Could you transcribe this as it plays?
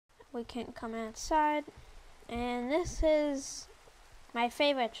we can come outside, and this is my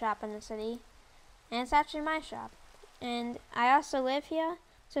favorite shop in the city, and it's actually my shop. And I also live here,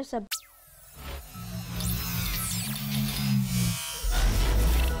 so it's a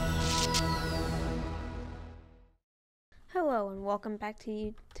Hello and welcome back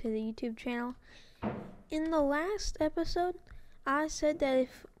to the YouTube channel. In the last episode, I said that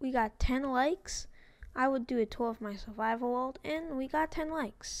if we got 10 likes, I would do a tour of my survival world, and we got 10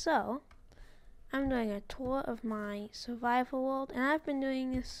 likes. So, I'm doing a tour of my survival world, and I've been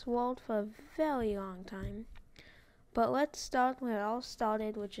doing this world for a very long time. But let's start where it all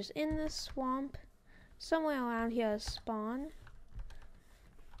started, which is in this swamp. Somewhere around here is spawn.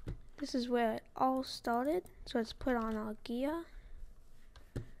 This is where it all started, so let's put on our gear.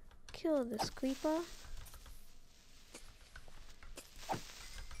 Kill this creeper.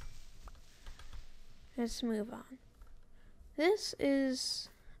 Let's move on. This is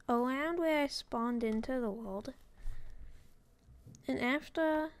around where I spawned into the world. And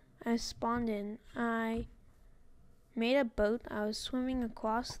after I spawned in, I made a boat. I was swimming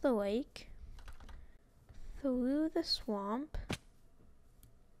across the lake, through the swamp.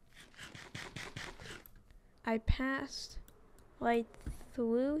 I passed right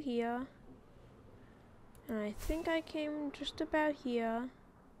through here, and I think I came just about here.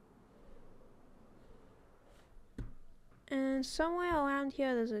 And somewhere around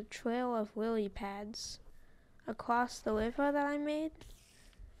here there's a trail of lily pads across the river that I made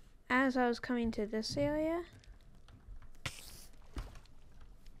as I was coming to this area.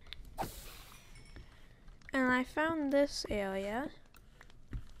 And I found this area.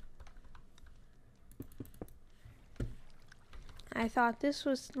 I thought this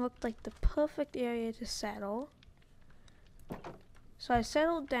looked like the perfect area to settle. So I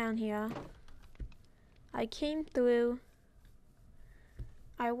settled down here. I came through.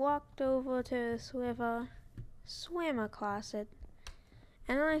 I walked over to this river, swam across it,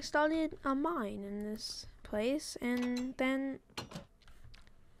 and then I started a mine in this place, and then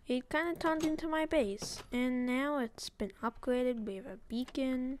it kind of turned into my base, and now it's been upgraded. We have a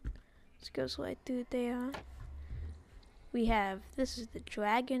beacon. This goes right through there. We have, this is the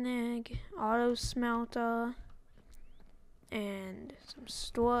dragon egg, auto smelter, and some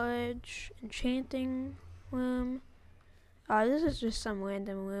storage, enchanting room. This is just some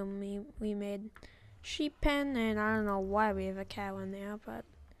random room we made. Sheep pen, and I don't know why we have a cow in there, but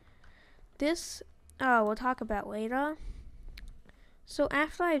this, we'll talk about later. So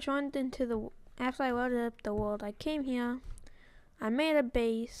after I loaded up the world, I came here, I made a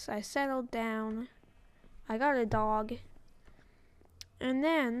base, I settled down, I got a dog, and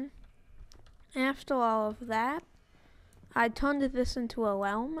then, after all of that, I turned this into a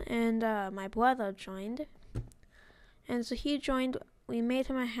realm, and my brother joined. And so he joined, we made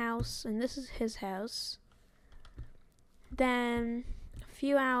him a house, and this is his house. Then, a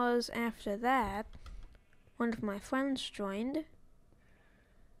few hours after that, one of my friends joined.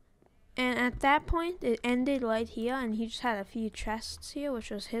 And at that point, it ended right here, and he just had a few chests here,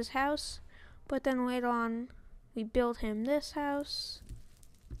 which was his house. But then later on, we built him this house.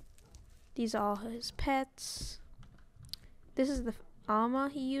 These are all his pets. This is the armor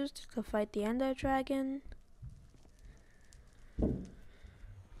he used to fight the Ender Dragon.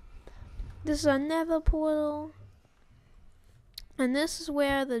 This is a nether portal. And this is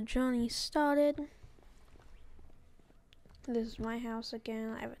where the journey started. This is my house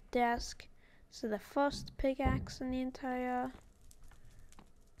again. I have a desk. This is the first pickaxe in the entire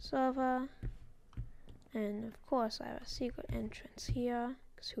server. And of course I have a secret entrance here,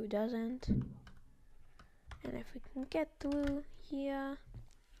 because who doesn't? And if we can get through here,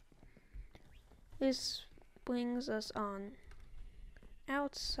 this brings us on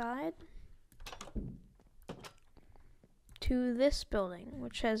outside to this building,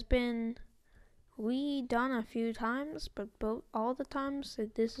 which has been redone a few times, but built all the times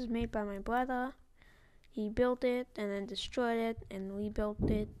that this is made by my brother. He built it and then destroyed it and rebuilt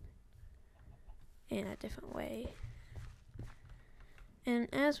it in a different way.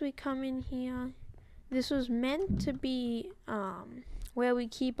 And as we come in here, this was meant to be where we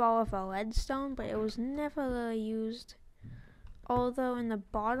keep all of our redstone, but it was never really used. Although in the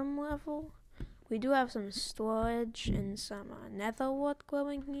bottom level, we do have some storage and some nether wart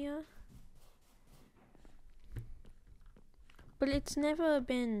glowing here. But it's never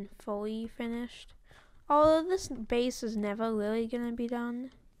been fully finished. Although this base is never really going to be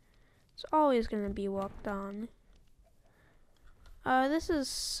done. It's always going to be worked on. This is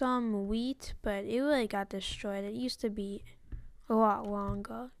some wheat, but it really got destroyed. It used to be a lot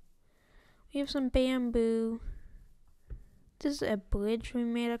longer. We have some bamboo. this is a bridge we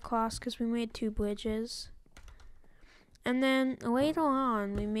made across because we made 2 bridges. And then later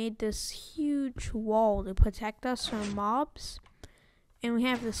on, we made this huge wall to protect us from mobs. And we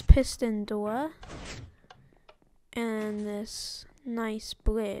have this piston door and this nice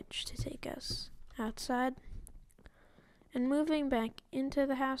bridge to take us outside. And moving back into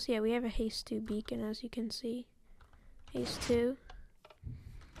the house, yeah, we have a Haste 2 beacon, as you can see. Haste 2.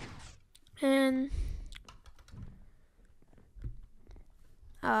 And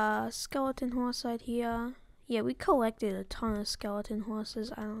skeleton horse right here. Yeah, we collected a ton of skeleton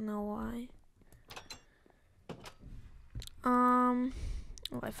horses. I don't know why. Oh,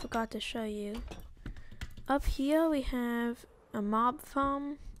 I forgot to show you. Up here we have a mob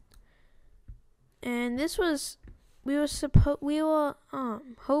farm. And this was we were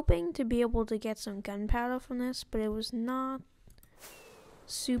hoping to be able to get some gunpowder from this, but it was not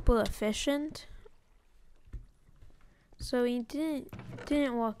super efficient. So we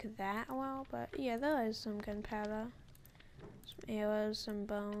didn't work that well, but yeah, there is some gunpowder. Some arrows, some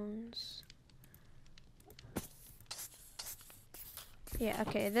bones. Yeah,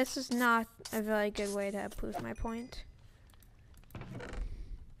 okay, this is not a very good way to prove my point.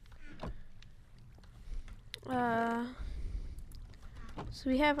 So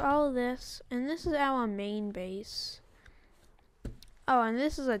we have all of this, and this is our main base. Oh, and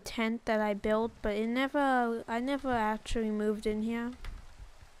this is a tent that I built, but I never actually moved in here.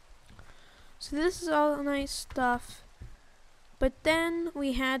 So this is all nice stuff. But then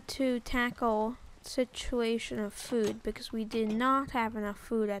we had to tackle the situation of food because we did not have enough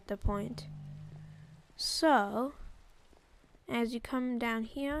food at the point. So, as you come down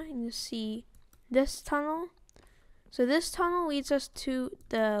here, you see this tunnel. So this tunnel leads us to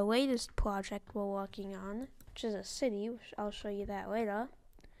the latest project we're working on, which is a city, which I'll show you that later.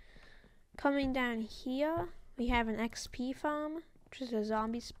 Coming down here, we have an XP farm, which is a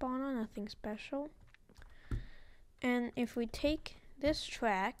zombie spawner, nothing special. And if we take this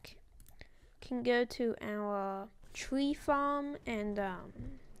track, can go to our tree farm and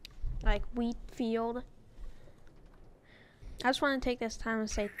like wheat field. I just want to take this time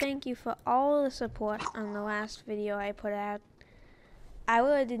to say thank you for all the support on the last video I put out. I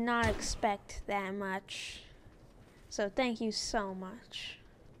really did not expect that much. So thank you so much.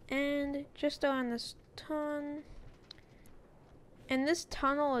 And just on this ton. And this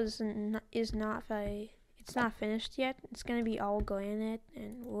tunnel is not very, it's not finished yet. It's going to be all granite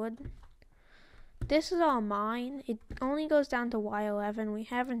and wood. This is all mine. It only goes down to Y11. We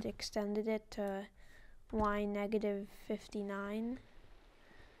haven't extended it to Y-59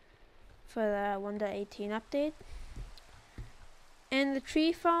 for the 1.18 update. And the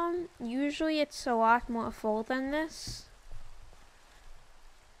tree farm, usually it's a lot more full than this.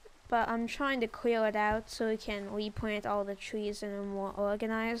 But I'm trying to clear it out so we can replant all the trees in a more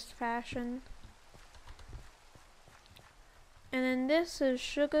organized fashion. And then this is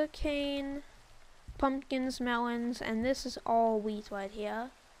sugarcane, pumpkins, melons, and this is all wheat right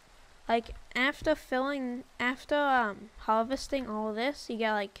here. Like after harvesting all this, you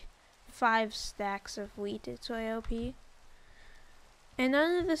get like 5 stacks of wheat. It's really OP. And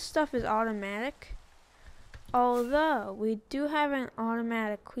none of this stuff is automatic. Although we do have an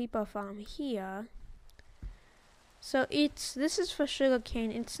automatic creeper farm here. So this is for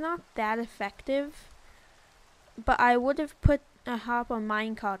sugarcane. It's not that effective. But I would have put a hopper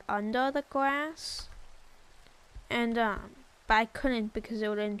minecart under the grass. And but I couldn't because it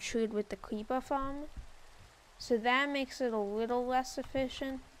would intrude with the creeper farm. So that makes it a little less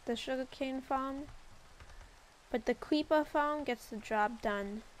efficient, the sugarcane farm. But the creeper farm gets the job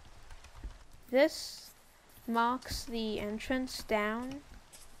done. This marks the entrance down.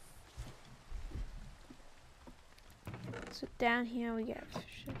 So down here we get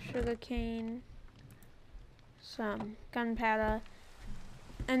sugarcane, some gunpowder,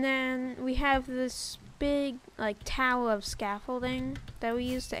 and then we have this big like tower of scaffolding that we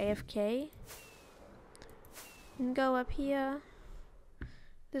use to AFK. And go up here.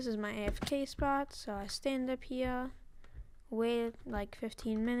 This is my AFK spot, so I stand up here, wait like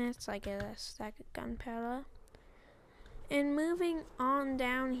 15 minutes, I get a stack of gunpowder. And moving on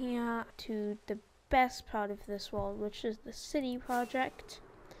down here to the best part of this world, which is the city project.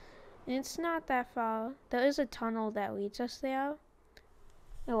 And it's not that far. There is a tunnel that leads us there.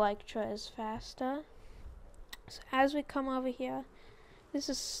 Elytra is faster. So as we come over here, this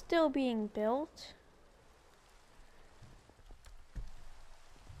is still being built.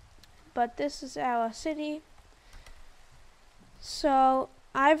 But this is our city. So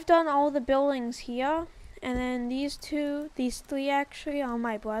I've done all the buildings here, and then these 3 actually are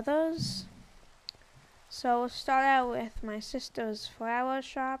my brothers. So we'll start out with my sister's flower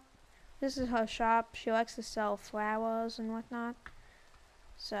shop. This is her shop. She likes to sell flowers and whatnot.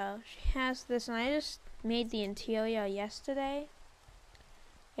 So she has this, and I just made the interior yesterday.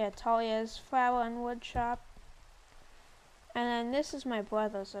 Yeah, Talia's flower and wood shop. And then this is my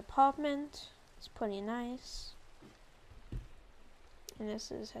brother's apartment. It's pretty nice. And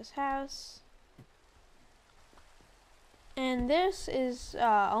this is his house. And this is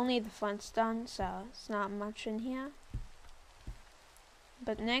only the front's done, so it's not much in here.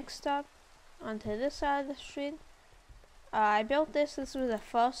 But next up, onto this side of the street, I built this. This was the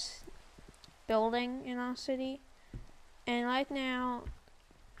first building in our city. And right now,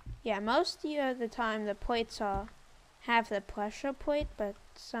 yeah, most of the time the plates have the pressure plate, but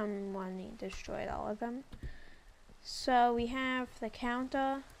someone destroyed all of them. So we have the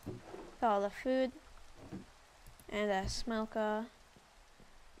counter with all the food, and a smoker.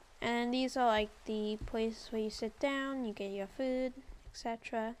 And these are like the places where you sit down, you get your food,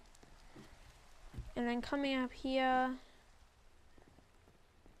 etc. And then coming up here,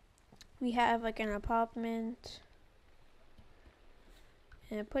 we have like an apartment,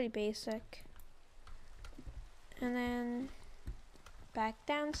 and pretty basic. And then back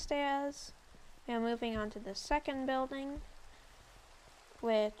downstairs, we are moving on to the second building,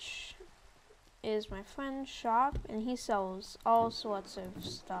 which is my friend's shop, and he sells all sorts of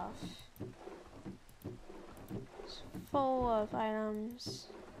stuff. It's full of items.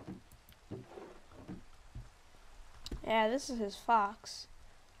 Yeah, this is his fox.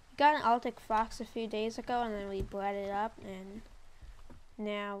 We got an Arctic fox a few days ago, and then we bred it up, and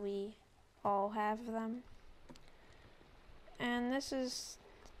now we all have them. And this is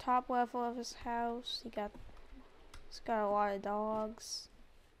the top level of his house. He's got a lot of dogs.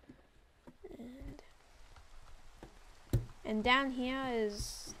 And down here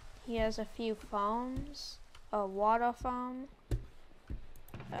he has a few farms, a water farm.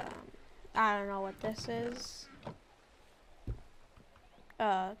 I don't know what this is.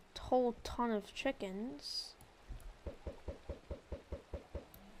 A whole ton of chickens.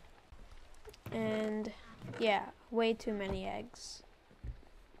 And yeah, way too many eggs.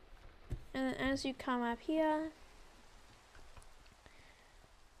 And as you come up here,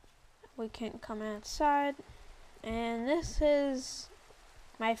 we can come outside. And this is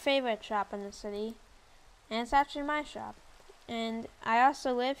my favorite shop in the city, and it's actually my shop. And I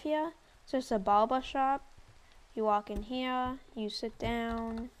also live here, so it's a barber shop. You walk in here, you sit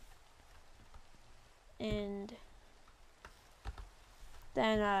down, and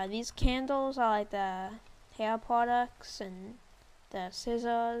then these candles are like the hair products and the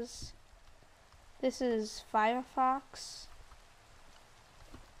scissors. This is Firefox,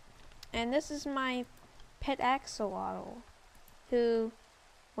 and this is my pet axolotl, who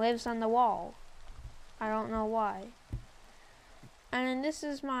lives on the wall. I don't know why. And then this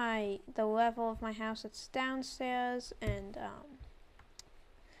is the level of my house. It's downstairs, and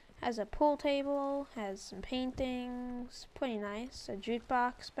has a pool table, has some paintings, pretty nice. A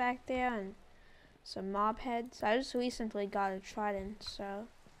jukebox back there, and some mob heads. I just recently got a trident, so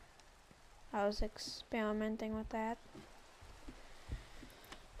I was experimenting with that.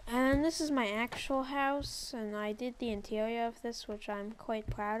 And this is my actual house, and I did the interior of this, which I'm quite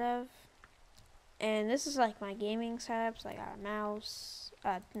proud of. And this is like my gaming setups. I got a mouse,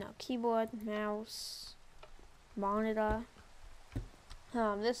 keyboard, mouse, monitor.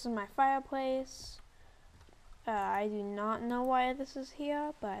 This is my fireplace. I do not know why this is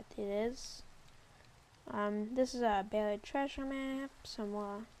here, but it is. This is a buried treasure map, some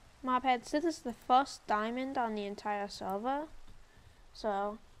more mob heads. This is the first diamond on the entire server,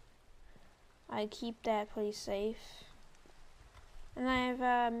 so I keep that pretty safe. And I have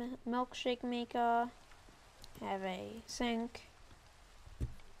a milkshake maker, I have a sink,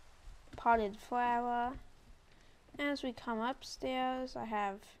 potted flower. As we come upstairs,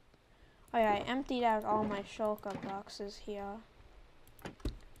 I emptied out all my shulker boxes here.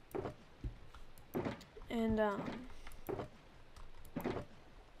 And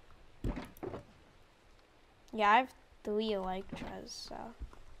yeah, I have 3 Electras, so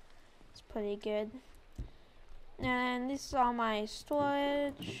it's pretty good. And this is all my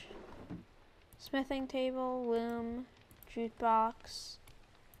storage, smithing table, loom, jukebox,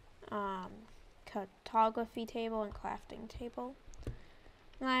 cartography table, and crafting table.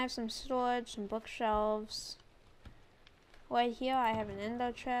 And I have some storage, some bookshelves. Right here I have an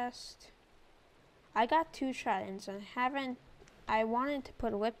ender chest. I got 2 tridents, and I wanted to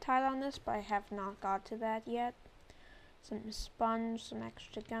put a whip tile on this, but I have not got to that yet. Some sponge, some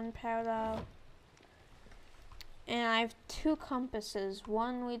extra gunpowder. And I have 2 compasses.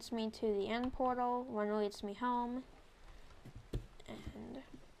 One leads me to the end portal, one leads me home. And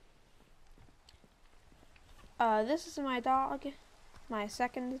this is my dog, my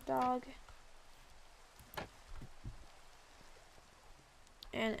second dog.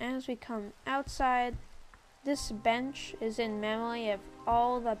 And as we come outside, this bench is in memory of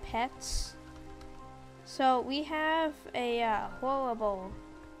all the pets. So we have a horrible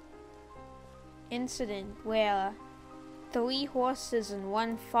incident where 3 horses and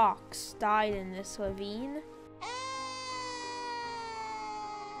 1 fox died in this ravine.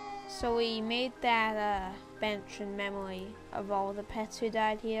 So we made that bench in memory of all the pets who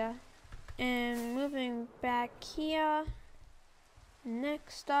died here. And moving back here,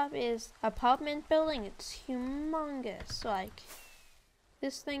 next up is apartment building. It's humongous. Like,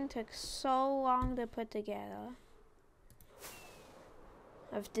 this thing took so long to put together.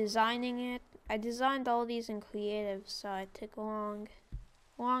 Of designing it. I designed all these in creative, so it took a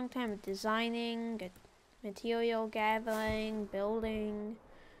long time of designing, material gathering, building,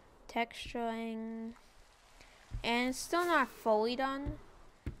 texturing, and it's still not fully done.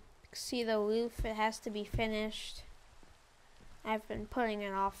 See the roof, it has to be finished. I've been putting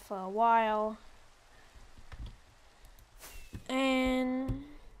it off for a while. And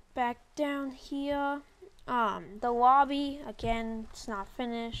back down here, the lobby, again, it's not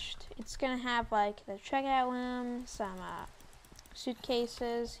finished. It's gonna have like the checkout room, some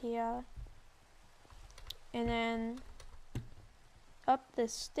suitcases here, and then up the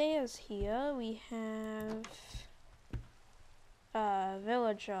stairs here we have a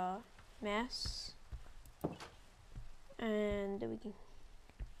villager mess, and we can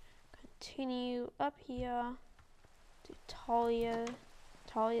continue up here to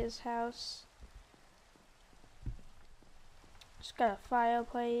Talia's house. Just got a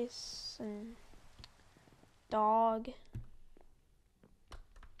fireplace and dog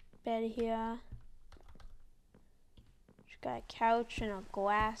bed here. Just got a couch and a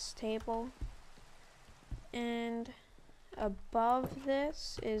glass table. And above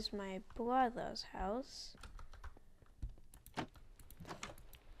this is my brother's house.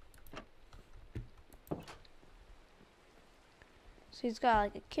 So he's got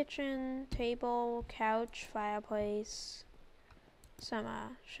like a kitchen, table, couch, fireplace, some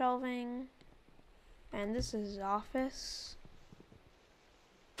shelving, and this is his office.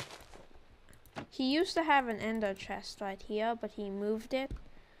 He used to have an ender chest right here, but he moved it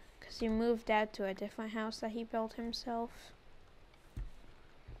because he moved out to a different house that he built himself.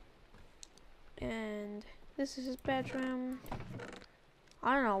 And this is his bedroom.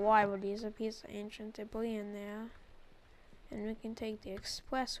 I don't know why, but there's a piece of ancient debris in there. And we can take the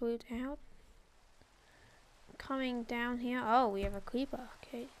express route out. Coming down here, oh, we have a creeper,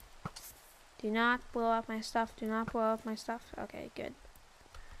 okay. Do not blow up my stuff, do not blow up my stuff. Okay, good.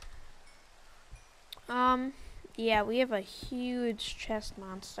 Yeah, we have a huge chest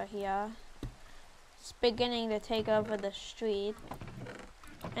monster here. It's beginning to take over the street.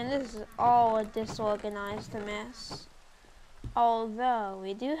 And this is all a disorganized mess. Although,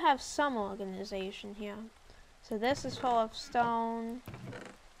 we do have some organization here. So this is full of stone,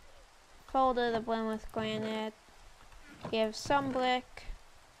 full to the brim with granite. We have some brick,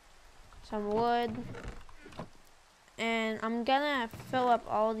 some wood, and I'm gonna fill up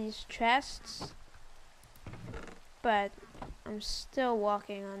all these chests, but I'm still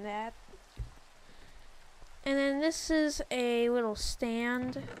working on that. And then this is a little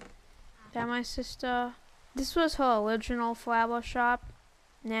stand that my sister, this was her original flower shop.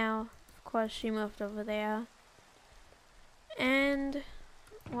 Now, of course, she moved over there. And,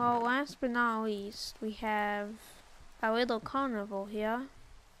 well, last but not least, we have a little carnival here.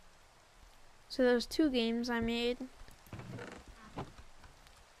 So there's 2 games I made.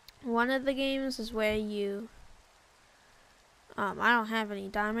 One of the games is where you, I don't have any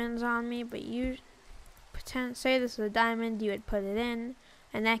diamonds on me, but you say this is a diamond, you would put it in,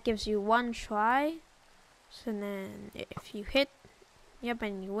 and that gives you 1 try. So then if you hit, yep,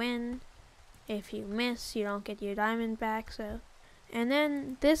 and you win. If you miss, you don't get your diamond back. So, and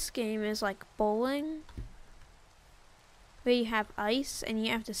then this game is like bowling, where you have ice and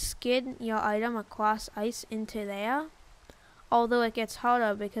you have to skid your item across ice into there. Although it gets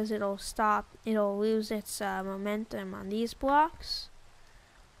harder because it'll lose its momentum on these blocks.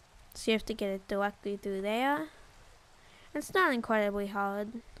 So you have to get it directly through there. It's not incredibly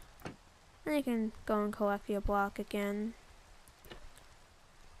hard. And you can go and collect your block again.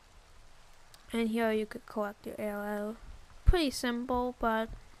 And here you could collect your arrow. Pretty simple, but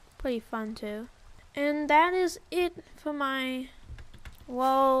pretty fun too. And that is it for my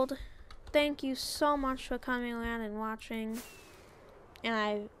world thank you so much for coming around and watching. And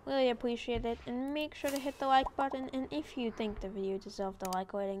I really appreciate it. And make sure to hit the like button. And if you think the video deserved the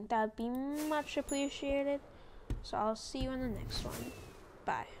like rating, that would be much appreciated. So I'll see you in the next one.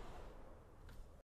 Bye.